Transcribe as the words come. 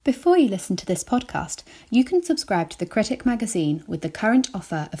Before you listen to this podcast, you can subscribe to The Critic magazine with the current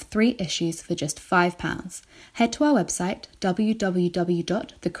offer of 3 issues for just £5. Head to our website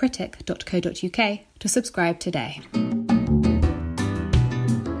www.thecritic.co.uk to subscribe today.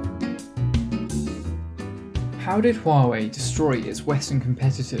 How did Huawei destroy its Western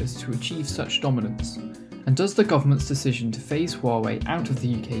competitors to achieve such dominance? And does the government's decision to phase Huawei out of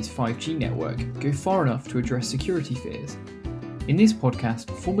the UK's 5G network go far enough to address security fears? In this podcast,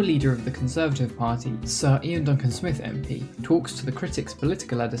 former leader of the Conservative Party, Sir Ian Duncan-Smith MP, talks to The Critic's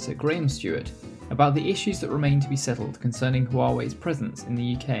political editor Graham Stewart about the issues that remain to be settled concerning Huawei's presence in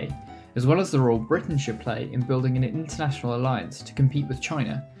the UK, as well as the role Britain should play in building an international alliance to compete with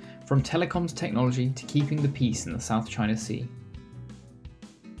China, from telecoms technology to keeping the peace in the South China Sea.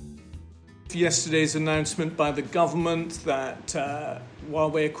 Yesterday's announcement by the government that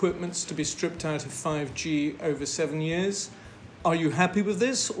Huawei equipment's to be stripped out of 5G over 7 years. Are you happy with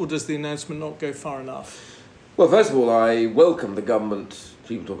this, or does the announcement not go far enough? Well, first of all, I welcome the government.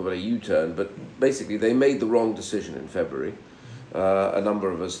 People talk about a U-turn, but basically they made the wrong decision in February. A number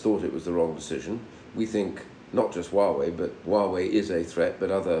of us thought it was the wrong decision. We think not just Huawei, but Huawei is a threat,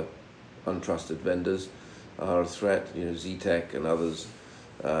 but other untrusted vendors are a threat, ZTEC and others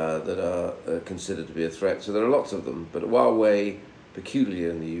that are considered to be a threat. So there are lots of them, but Huawei, peculiarly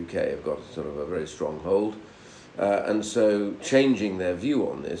in the UK, have got sort of a very strong hold. And so changing their view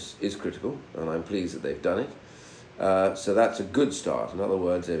on this is critical, and I'm pleased that they've done it. So that's a good start. In other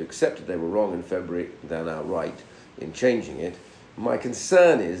words, they've accepted they were wrong in February, they're now right in changing it. My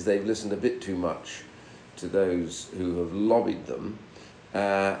concern is they've listened a bit too much to those who have lobbied them,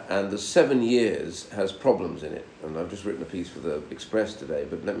 and the 7 years has problems in it. And I've just written a piece for the Express today,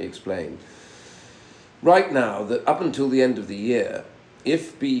 but let me explain. Right now, that up until the end of the year,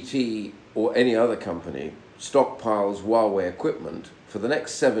 if BT or any other company stockpiles Huawei equipment, for the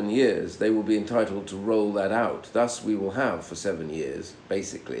next 7 years they will be entitled to roll that out. Thus we will have for 7 years,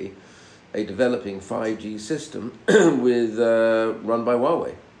 basically, a developing 5G system with run by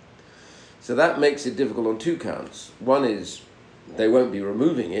Huawei. So that makes it difficult on 2 counts. One is they won't be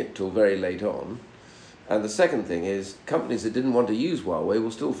removing it till very late on, and the second thing is companies that didn't want to use Huawei will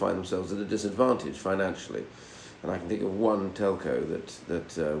still find themselves at a disadvantage financially. And I can think of one telco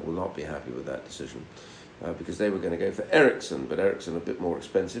that will not be happy with that decision. Because they were going to go for Ericsson, but Ericsson a bit more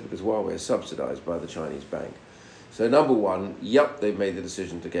expensive because Huawei is subsidized by the Chinese bank. So number one, they've made the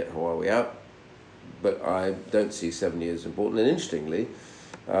decision to get Huawei out, but I don't see 7 years important. And interestingly,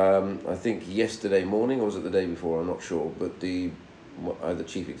 I think yesterday morning, or was it the day before, I'm not sure, but either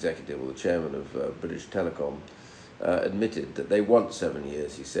chief executive or the chairman of British Telecom admitted that they want 7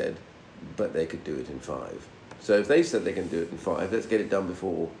 years, he said, but they could do it in 5. So if they said they can do it in 5, let's get it done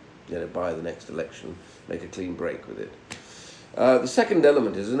before, by the next election, make a clean break with it. The second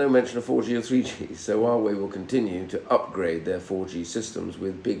element is there's no mention of 4G or 3G, so Huawei will continue to upgrade their 4G systems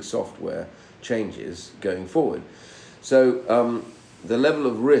with big software changes going forward. So the level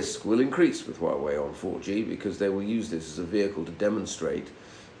of risk will increase with Huawei on 4G because they will use this as a vehicle to demonstrate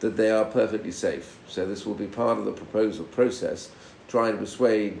that they are perfectly safe. So this will be part of the proposal process, trying to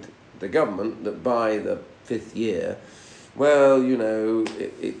persuade the government that by the 5th year,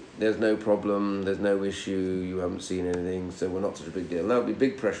 there's no problem, there's no issue, you haven't seen anything, so we're not such a big deal. And there'll be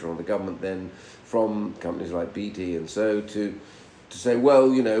big pressure on the government then from companies like BT and so to say,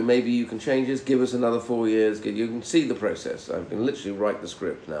 maybe you can change this, give us another 4 years. You can see the process. I can literally write the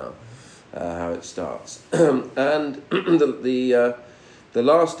script now, how it starts. And the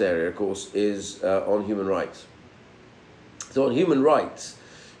last area, of course, is on human rights. So on human rights,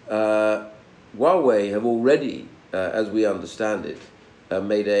 Huawei have already, as we understand it,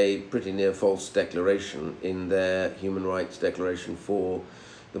 made a pretty near false declaration in their human rights declaration for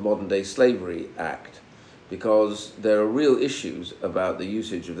the Modern Day Slavery Act, because there are real issues about the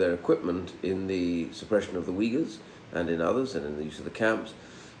usage of their equipment in the suppression of the Uyghurs and in others, and in the use of the camps.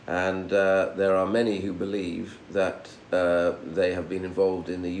 And there are many who believe that they have been involved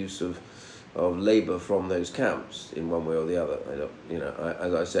in the use of labour from those camps in one way or the other.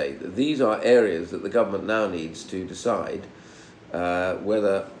 As I say, these are areas that the government now needs to decide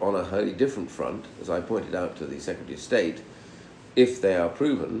whether on a wholly different front, as I pointed out to the Secretary of State, if they are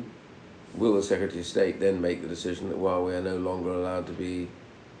proven, will the Secretary of State then make the decision that Huawei are no longer allowed to be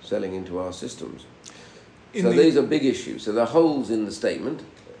selling into our systems? These are big issues. So there are holes in the statement.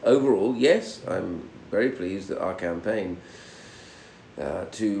 Overall, yes, I'm very pleased that our campaign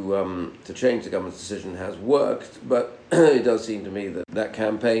to change the government's decision has worked, but it does seem to me that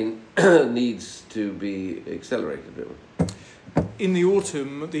campaign needs to be accelerated a bit. In the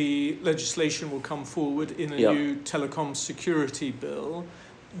autumn, the legislation will come forward in a new telecom security bill.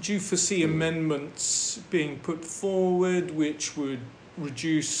 do you foresee amendments being put forward which would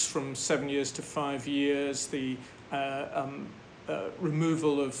reduce from 7 years to 5 years the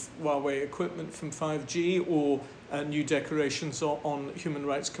removal of Huawei equipment from 5G, or new declarations on human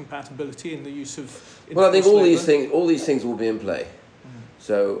rights compatibility in the use of Well, I think all labour? these things will be in play.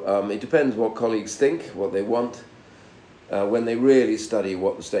 So it depends what colleagues think, what they want. When they really study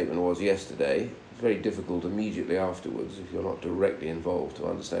what the statement was yesterday, it's very difficult immediately afterwards, if you're not directly involved, to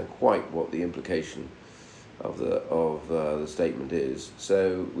understand quite what the implication of the statement is.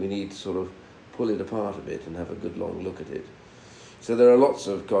 So we need to sort of pull it apart a bit and have a good long look at it. So there are lots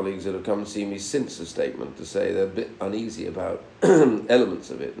of colleagues that have come and see me since the statement to say they're a bit uneasy about elements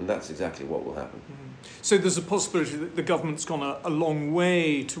of it, and that's exactly what will happen. So there's a possibility that the government's gone a long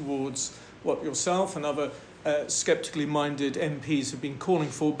way towards what yourself and other sceptically minded MPs have been calling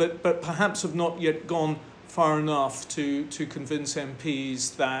for, but perhaps have not yet gone far enough to convince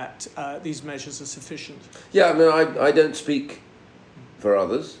MPs that these measures are sufficient. Yeah, I mean, I don't speak for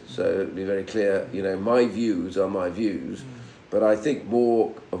others, so to be very clear, my views are my views, but I think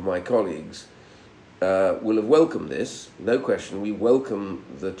more of my colleagues will have welcomed this. No question, we welcome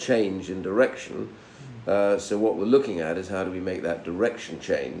the change in direction. So what we're looking at is how do we make that directional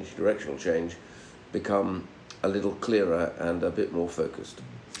change, become a little clearer and a bit more focused.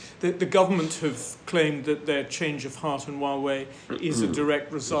 The government have claimed that their change of heart on Huawei is a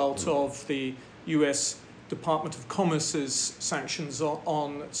direct result of the US Department of Commerce's sanctions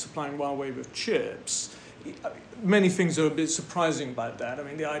on supplying Huawei with chips. Many things are a bit surprising about that. I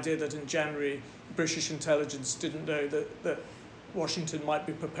mean, the idea that in January British intelligence didn't know that Washington might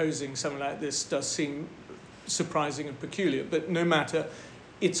be proposing something like this does seem surprising and peculiar. But no matter,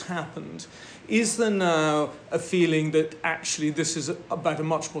 it's happened. Is there now a feeling that actually this is about a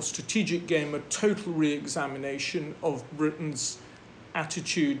much more strategic game, a total re-examination of Britain's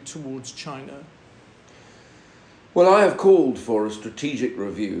attitude towards China? Well, I have called for a strategic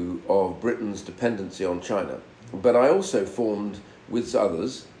review of Britain's dependency on China, but I also formed, with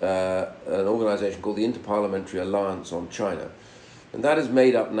others, an organisation called the Interparliamentary Alliance on China, and that is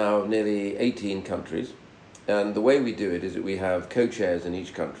made up now of nearly 18 countries, and the way we do it is that we have co-chairs in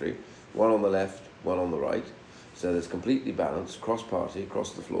each country, one on the left, one on the right, so there's completely balanced, cross-party,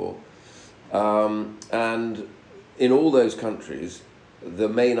 across the floor, and in all those countries, the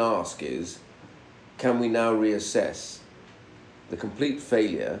main ask is, can we now reassess the complete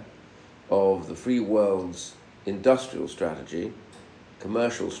failure of the free world's industrial strategy,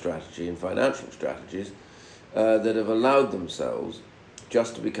 commercial strategy and financial strategies that have allowed themselves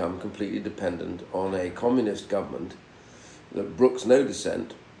just to become completely dependent on a communist government that brooks no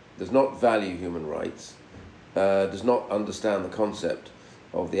dissent, does not value human rights, does not understand the concept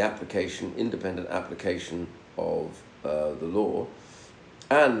of the independent application of the law,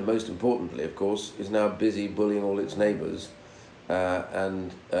 and most importantly, of course, is now busy bullying all its neighbours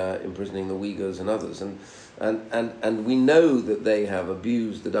and imprisoning the Uyghurs and others. And we know that they have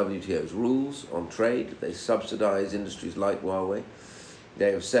abused the WTO's rules on trade. They subsidise industries like Huawei.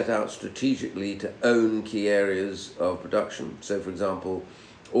 They have set out strategically to own key areas of production. So, for example,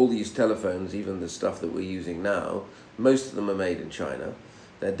 all these telephones, even the stuff that we're using now, most of them are made in China.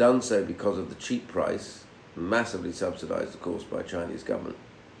 They're done so because of the cheap price, massively subsidised, of course, by Chinese government.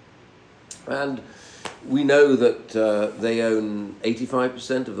 And we know that they own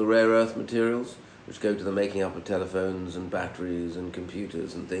 85% of the rare earth materials, which go to the making up of telephones and batteries and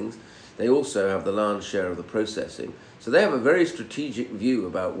computers and things. They also have the lion's share of the processing. So they have a very strategic view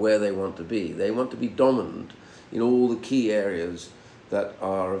about where they want to be. They want to be dominant in all the key areas that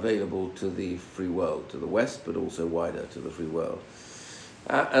are available to the free world, to the West, but also wider to the free world.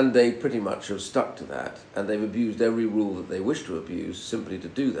 And they pretty much have stuck to that, and they've abused every rule that they wish to abuse simply to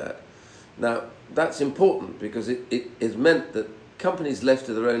do that. Now, that's important because it has meant that companies left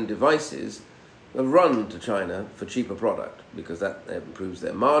to their own devices have run to China for cheaper product because that improves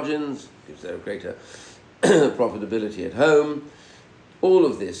their margins, gives them greater profitability at home. All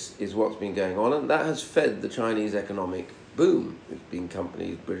of this is what's been going on, and that has fed the Chinese economic boom. It's been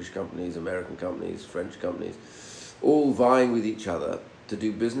companies, British companies, American companies, French companies, all vying with each other to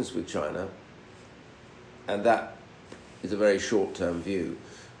do business with China, and that is a very short-term view.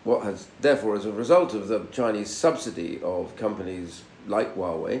 Therefore, as a result of the Chinese subsidy of companies like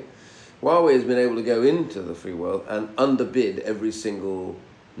Huawei, Huawei has been able to go into the free world and underbid every single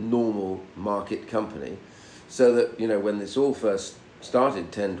normal market company, so that, when this all first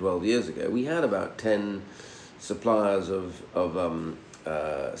started 10, 12 years ago, we had about 10 suppliers of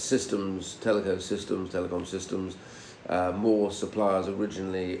systems, telecom systems, more suppliers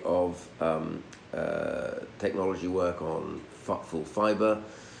originally of technology work on full fibre,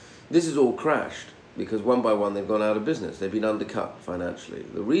 this has all crashed because one by one they've gone out of business. They've been undercut financially.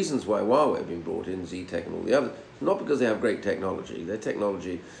 The reasons why Huawei have been brought in, ZTech and all the others, not because they have great technology. Their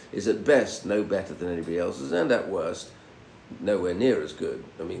technology is at best no better than anybody else's, and at worst nowhere near as good.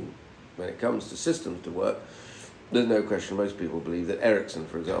 I mean, when it comes to systems to work, there's no question most people believe that Ericsson,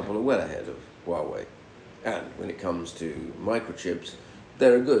 for example, are well ahead of Huawei. And when it comes to microchips,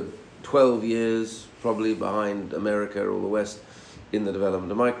 they're a good 12 years probably behind America or the West in the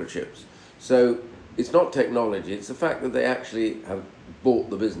development of microchips. So it's not technology, it's the fact that they actually have bought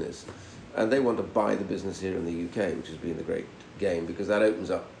the business and they want to buy the business here in the UK, which has been the great game, because that opens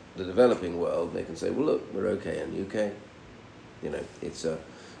up the developing world. They can say, well, look, we're okay in the UK. You know, it's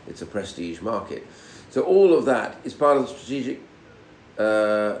a prestige market. So all of that is part of the strategic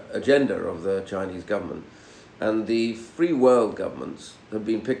agenda of the Chinese government. And the free world governments have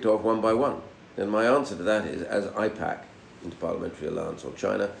been picked off one by one. And my answer to that is, as IPAC, Interparliamentary Alliance on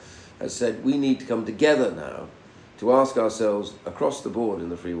China, has said, we need to come together now to ask ourselves across the board in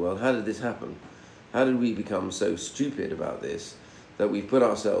the free world, how did this happen? How did we become so stupid about this that we've put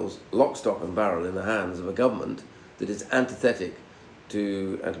ourselves lock, stock and barrel in the hands of a government that is antithetic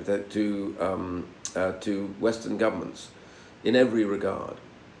to Western governments in every regard?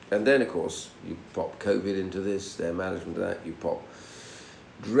 And then, of course, you pop COVID into this, their management of that, you pop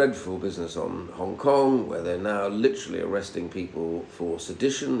dreadful business on Hong Kong, where they're now literally arresting people for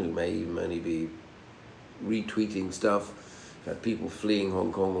sedition, who may even only be retweeting stuff. Had people fleeing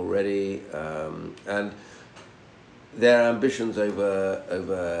Hong Kong already, and their ambitions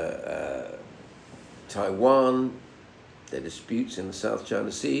over Taiwan, their disputes in the South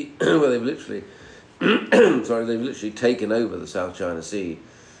China Sea, where they've literally, they've literally taken over the South China Sea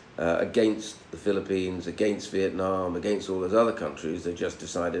against the Philippines, against Vietnam, against all those other countries. They just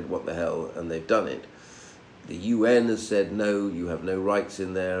decided what the hell, and they've done it. The UN has said, no, you have no rights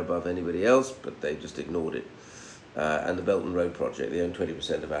in there above anybody else, but they've just ignored it. And the Belt and Road Project, they own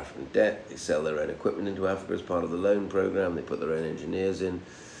 20% of African debt. They sell their own equipment into Africa as part of the loan program. They put their own engineers in.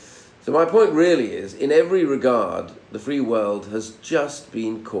 So my point really is, in every regard, the free world has just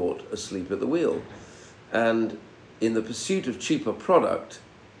been caught asleep at the wheel. And in the pursuit of cheaper product,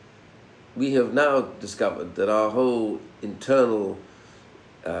 we have now discovered that our whole internal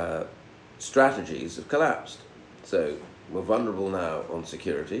strategies have collapsed. So we're vulnerable now on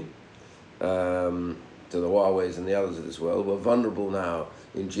security to the Huaweis and the others of this world. We're vulnerable now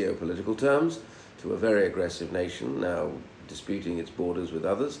in geopolitical terms to a very aggressive nation now disputing its borders with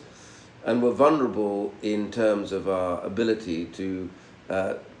others. And we're vulnerable in terms of our ability to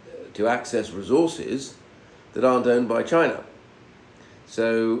access resources that aren't owned by China.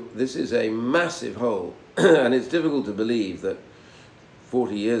 So this is a massive hole, and it's difficult to believe that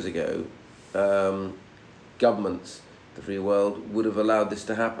 40 years ago, governments, the free world, would have allowed this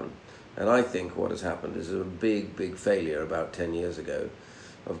to happen. And I think what has happened is a big, big failure about 10 years ago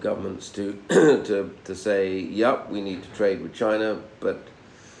of governments to to say, yep, we need to trade with China, but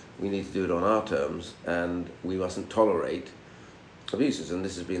we need to do it on our terms, and we mustn't tolerate abuses, and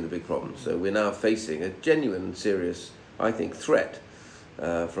this has been the big problem. So we're now facing a genuine, serious, I think, threat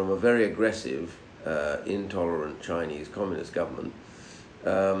from a very aggressive, intolerant Chinese communist government,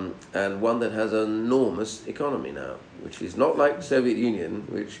 and one that has an enormous economy now, which is not like the Soviet Union,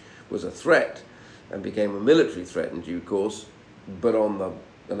 which was a threat and became a military threat in due course, but on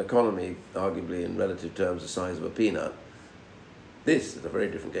an economy, arguably in relative terms, the size of a peanut. This is a very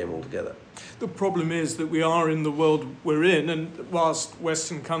different game altogether. The problem is that we are in the world we're in, and whilst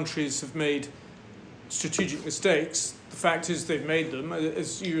Western countries have made strategic mistakes, the fact is they've made them.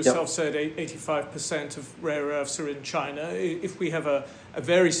 As you yourself said, 85% of rare earths are in China. If we have a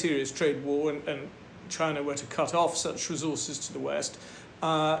very serious trade war and China were to cut off such resources to the West,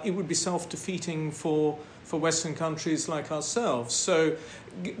 it would be self-defeating for Western countries like ourselves. So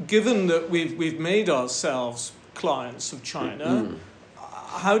given that we've made ourselves clients of China,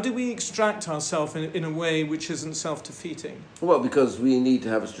 how do we extract ourselves in a way which isn't self-defeating? Well, because we need to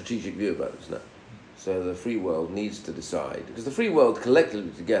have a strategic view about this now. So the free world needs to decide, because the free world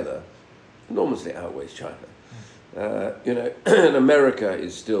collectively together enormously outweighs China. And America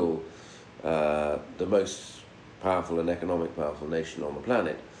is still the most powerful and economic powerful nation on the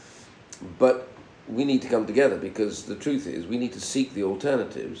planet. But we need to come together, because the truth is we need to seek the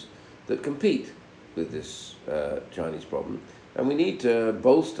alternatives that compete with this Chinese problem. And we need to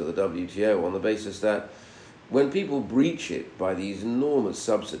bolster the WTO on the basis that when people breach it by these enormous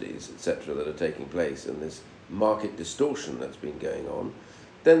subsidies, etc., that are taking place and this market distortion that's been going on,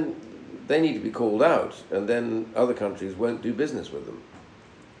 then they need to be called out, and then other countries won't do business with them.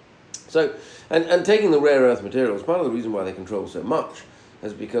 So, and taking the rare earth materials, part of the reason why they control so much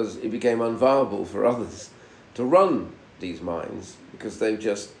is because it became unviable for others to run these mines because they've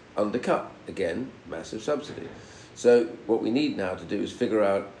just undercut, again, massive subsidy. So what we need now to do is figure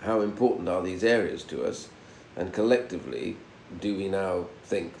out how important are these areas to us, and collectively, do we now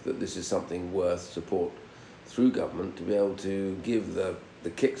think that this is something worth support through government to be able to give the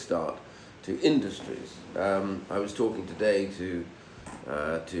kickstart to industries. I was talking today to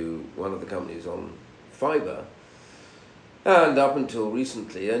one of the companies on fibre, and up until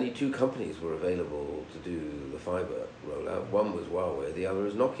recently only 2 companies were available to do the fibre rollout. One was Huawei, the other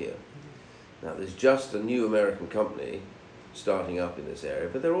is Nokia. Now there's just a new American company starting up in this area,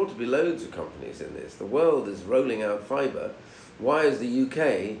 but there ought to be loads of companies in this. The world is rolling out fibre. Why has the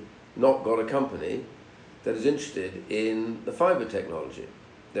UK not got a company that is interested in the fibre technology?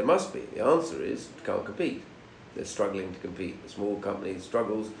 There must be. The answer is can't compete. They're struggling to compete. The small company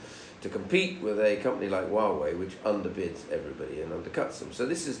struggles to compete with a company like Huawei, which underbids everybody and undercuts them. So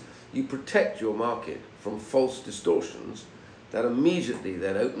this is, you protect your market from false distortions. That immediately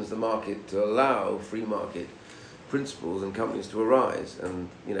then opens the market to allow free market principles and companies to arise. And,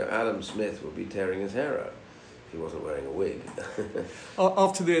 you know, Adam Smith would be tearing his hair out if he wasn't wearing a wig.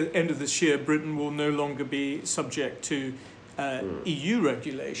 After the end of this year, Britain will no longer be subject to EU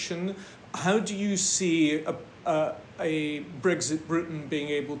regulation. How do you see a Brexit Britain being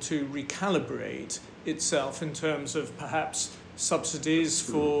able to recalibrate itself in terms of perhaps subsidies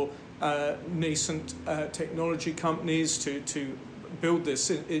for nascent technology companies to build this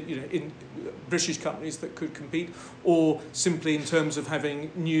in British companies that could compete, or simply in terms of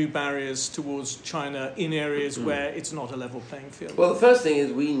having new barriers towards China in areas where it's not a level playing field? Well, the first thing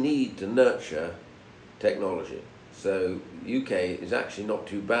is we need to nurture technology. So UK is actually not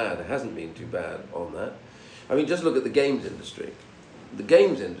too bad. It hasn't been too bad on that. I mean, just look at the games industry. The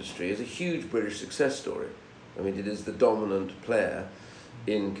games industry is a huge British success story. I mean, it is the dominant player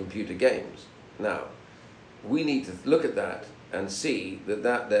in computer games. Now, we need to look at that and see that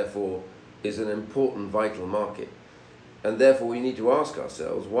that, therefore, is an important, vital market. And therefore, we need to ask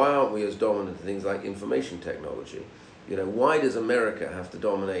ourselves, why aren't we as dominant in things like information technology? You know, why does America have to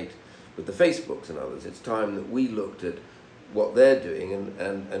dominate with the Facebooks and others? It's time that we looked at what they're doing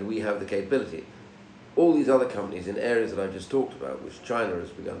and we have the capability. All these other companies in areas that I've just talked about, which China has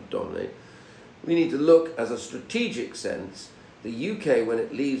begun to dominate, we need to look as a strategic sense. The UK, when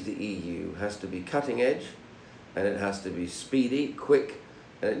it leaves the EU, has to be cutting edge, and it has to be speedy, quick,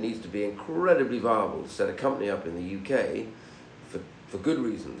 and it needs to be incredibly viable to set a company up in the UK for good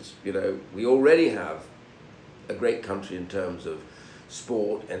reasons. You know, we already have a great country in terms of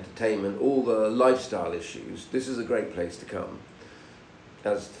sport, entertainment, all the lifestyle issues. This is a great place to come,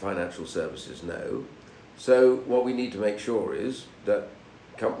 as financial services know. So what we need to make sure is that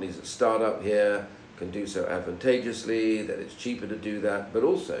companies that start up here can do so advantageously, that it's cheaper to do that, but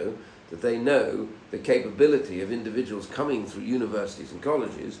also that they know the capability of individuals coming through universities and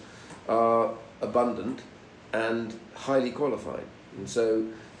colleges are abundant and highly qualified. And so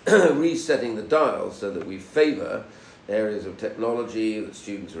resetting the dial so that we favour areas of technology, that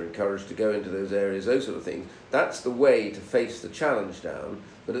students are encouraged to go into those areas, those sort of things, that's the way to face the challenge down,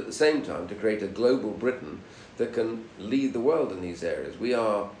 but at the same time to create a global Britain that can lead the world in these areas. We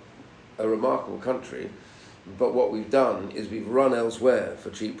are a remarkable country, but what we've done is we've run elsewhere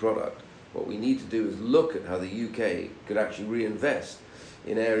for cheap product. What we need to do is look at how the UK could actually reinvest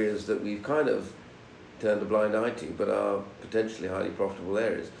in areas that we've kind of turned a blind eye to, but are potentially highly profitable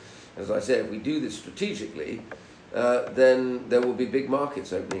areas. As I say, if we do this strategically, then there will be big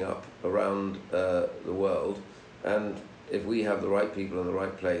markets opening up around the world, and if we have the right people in the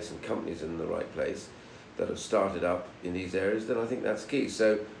right place and companies in the right place that have started up in these areas, then I think that's key.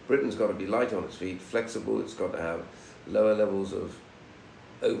 So Britain's got to be light on its feet, flexible, it's got to have lower levels of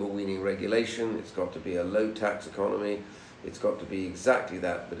overweening regulation, it's got to be a low tax economy, it's got to be exactly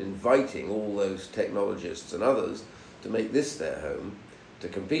that, but inviting all those technologists and others to make this their home, to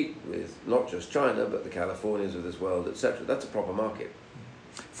compete with not just China, but the Californias of this world, etc. That's a proper market.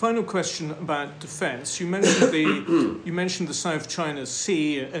 Final question about defence. You mentioned the South China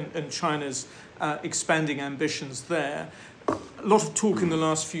Sea and China's expanding ambitions there. A lot of talk in the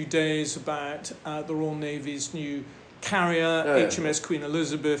last few days about the Royal Navy's new carrier, HMS Queen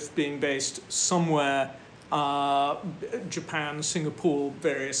Elizabeth, being based somewhere, Japan, Singapore,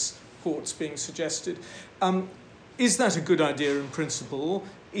 various ports being suggested. Is that a good idea in principle?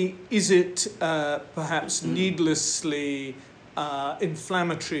 Is it perhaps needlessly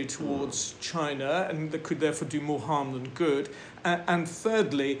inflammatory towards China and that could therefore do more harm than good? And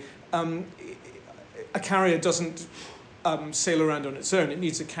thirdly, a carrier doesn't sail around on its own. It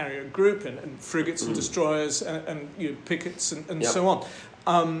needs a carrier group and frigates and destroyers and pickets and so on.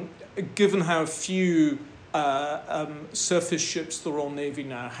 given how few surface ships the Royal Navy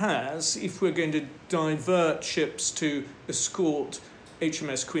now has, if we're going to divert ships to escort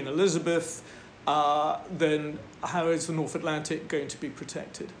HMS Queen Elizabeth, then how is the North Atlantic going to be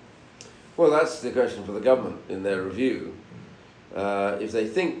protected? Well, that's the question for the government in their review. If they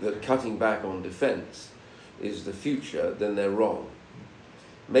think that cutting back on defence is the future, then they're wrong.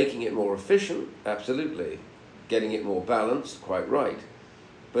 Making it more efficient, absolutely. Getting it more balanced, quite right.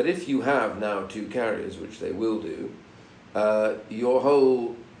 But if you have now 2 carriers, which they will do, your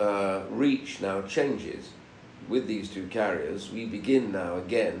whole reach now changes. With these 2 carriers, we begin now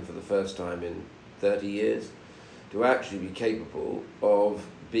again, for the first time in 30 years, to actually be capable of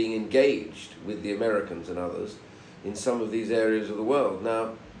being engaged with the Americans and others in some of these areas of the world.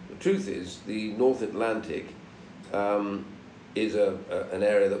 Now, the truth is, the North Atlantic is an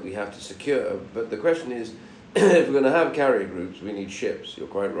area that we have to secure, but the question is, if we're going to have carrier groups, we need ships. You're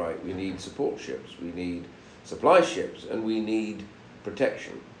quite right. We need support ships, we need supply ships, and we need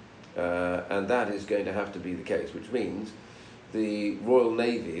protection. And that is going to have to be the case, which means the Royal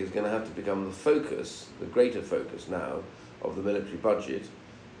Navy is going to have to become the focus, the greater focus now, of the military budget,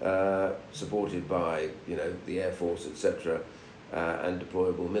 supported by, the Air Force, etc., and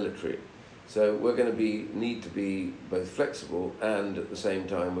deployable military. So we're going to need to be both flexible, and at the same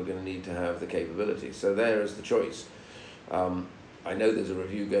time we're going to need to have the capability. So there is the choice. I know there's a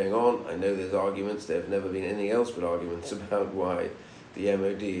review going on. I know there's arguments. There have never been anything else but arguments about why the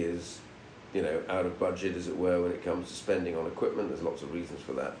MOD is, out of budget, as it were, when it comes to spending on equipment. There's lots of reasons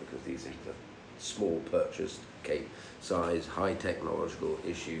for that, because these are small purchased, size, high technological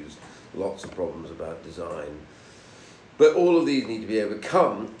issues, lots of problems about design. But all of these need to be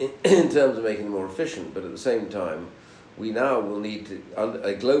overcome in terms of making them more efficient. But at the same time, we now will need to,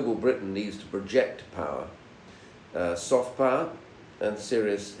 a global Britain needs to project power, soft power and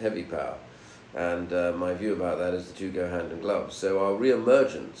serious heavy power. And my view about that is the 2 go hand in glove. So our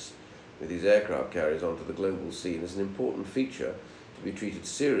re-emergence with these aircraft carriers onto the global scene is an important feature to be treated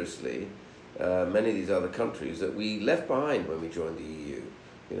seriously. Many of these other countries that we left behind when we joined the EU.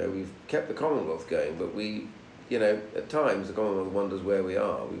 We've kept the Commonwealth going, but we, at times the Commonwealth wonders where we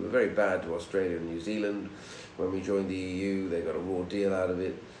are. We were very bad to Australia and New Zealand when we joined the EU. They got a raw deal out of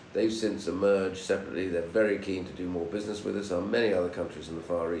it. They've since emerged separately. They're very keen to do more business with us, and many other countries in the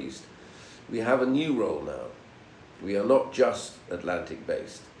Far East. We have a new role now. We are not just Atlantic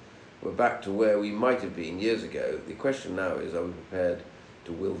based. We're back to where we might have been years ago. The question now is, are we prepared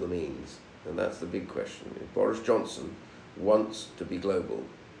to will the means? And that's the big question. If Boris Johnson wants to be global,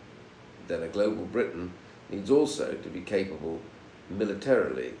 then a global Britain needs also to be capable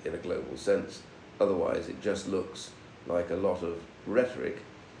militarily in a global sense. Otherwise, it just looks like a lot of rhetoric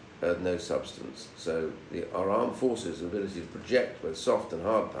and no substance. So our armed forces' ability to project both soft and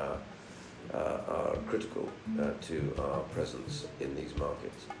hard power are critical to our presence in these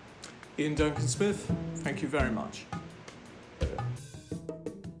markets. Ian Duncan-Smith, thank you very much.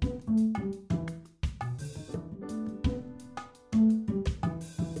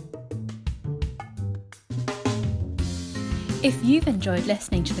 If you've enjoyed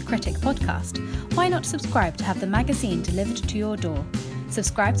listening to the Critic podcast, why not subscribe to have the magazine delivered to your door?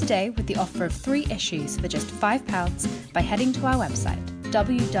 Subscribe today with the offer of 3 issues for just £5 by heading to our website,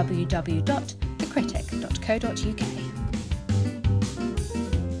 www.thecritic.co.uk.